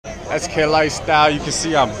SK Lifestyle. You can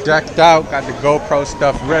see I'm decked out, got the GoPro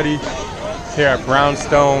stuff ready here at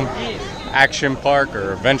Brownstone Action Park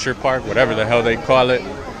or Adventure Park, whatever the hell they call it.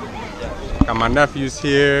 Got my nephews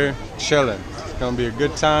here chilling. It's gonna be a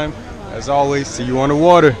good time. As always, see you on the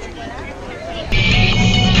water.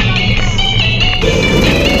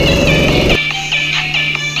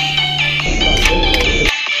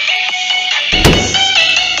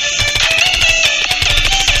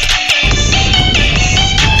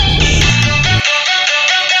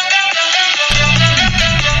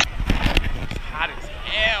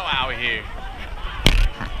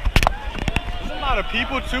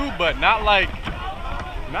 People too, but not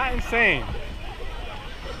insane.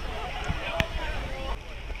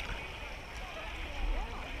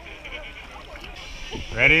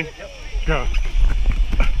 Ready? Yep. Go.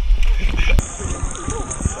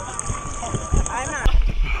 I'm not.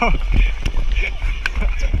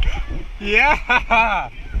 Yeah.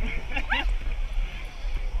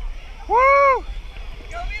 Woo!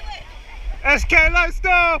 SK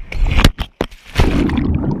Lifestyle.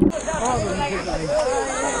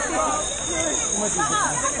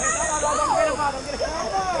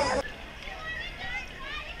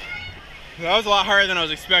 That was a lot harder than I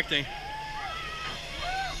was expecting.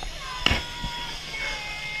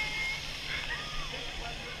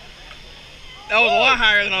 That was a lot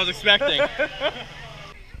higher than I was expecting.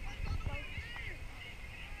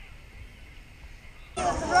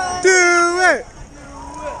 Do it!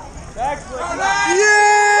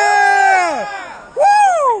 Yeah!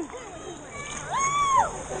 Woo!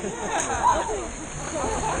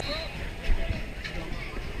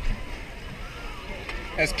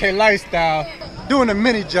 SK Lifestyle doing a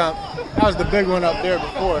mini jump. That was the big one up there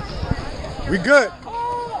before. We good.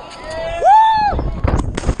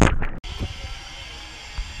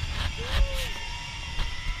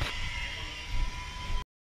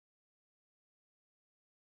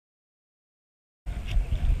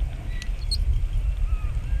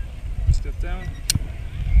 Step down.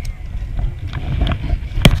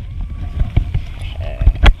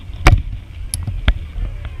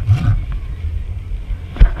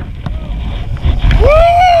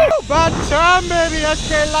 About time, baby.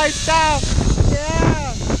 SK Lifestyle.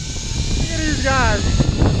 Yeah. Look at these guys.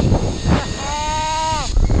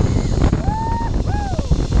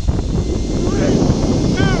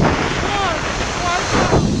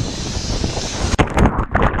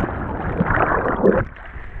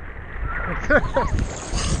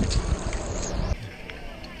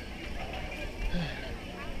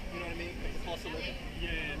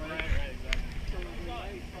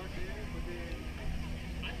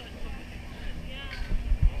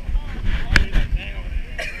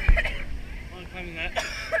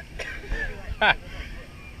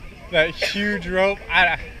 That huge rope,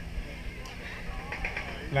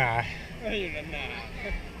 nah. You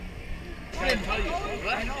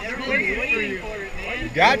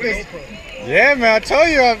got this. Yeah, man, I told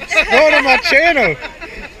you I'm going on my channel.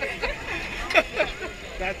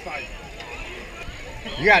 That's fine.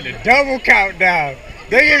 You got the double countdown.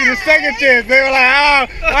 They gave you the second chance. They were like, oh,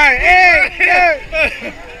 all right,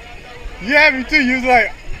 hey. You had me too. You was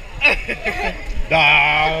like,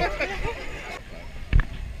 nah.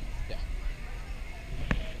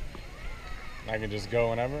 I can just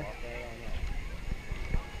go whenever.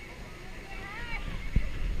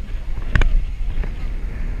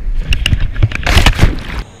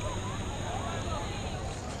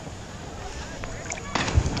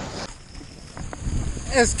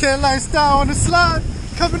 SK Lifestyle on the slide,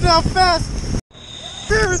 coming down fast.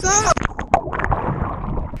 There is up.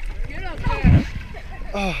 Get up there.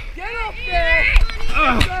 Get up there.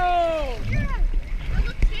 Let's go.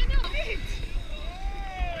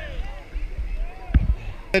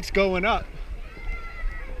 It's going up.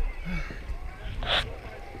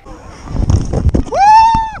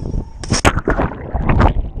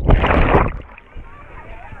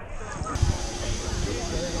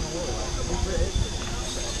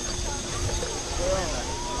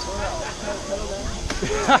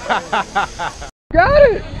 Got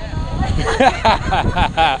it!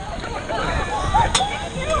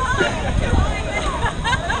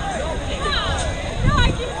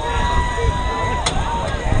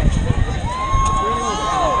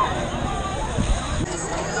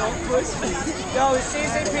 Yo, it's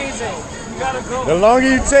easy peasy. You gotta go. The longer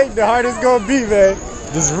you take, the harder it's gonna be, man.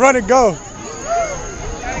 Just run and go.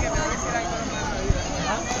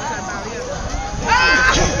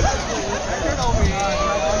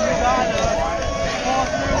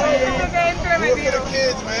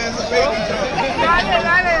 Kids, man. It's a baby time.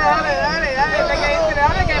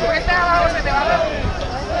 Dale, que después está abajo se te va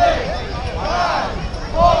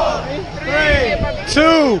a...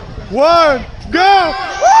 2, 1, go!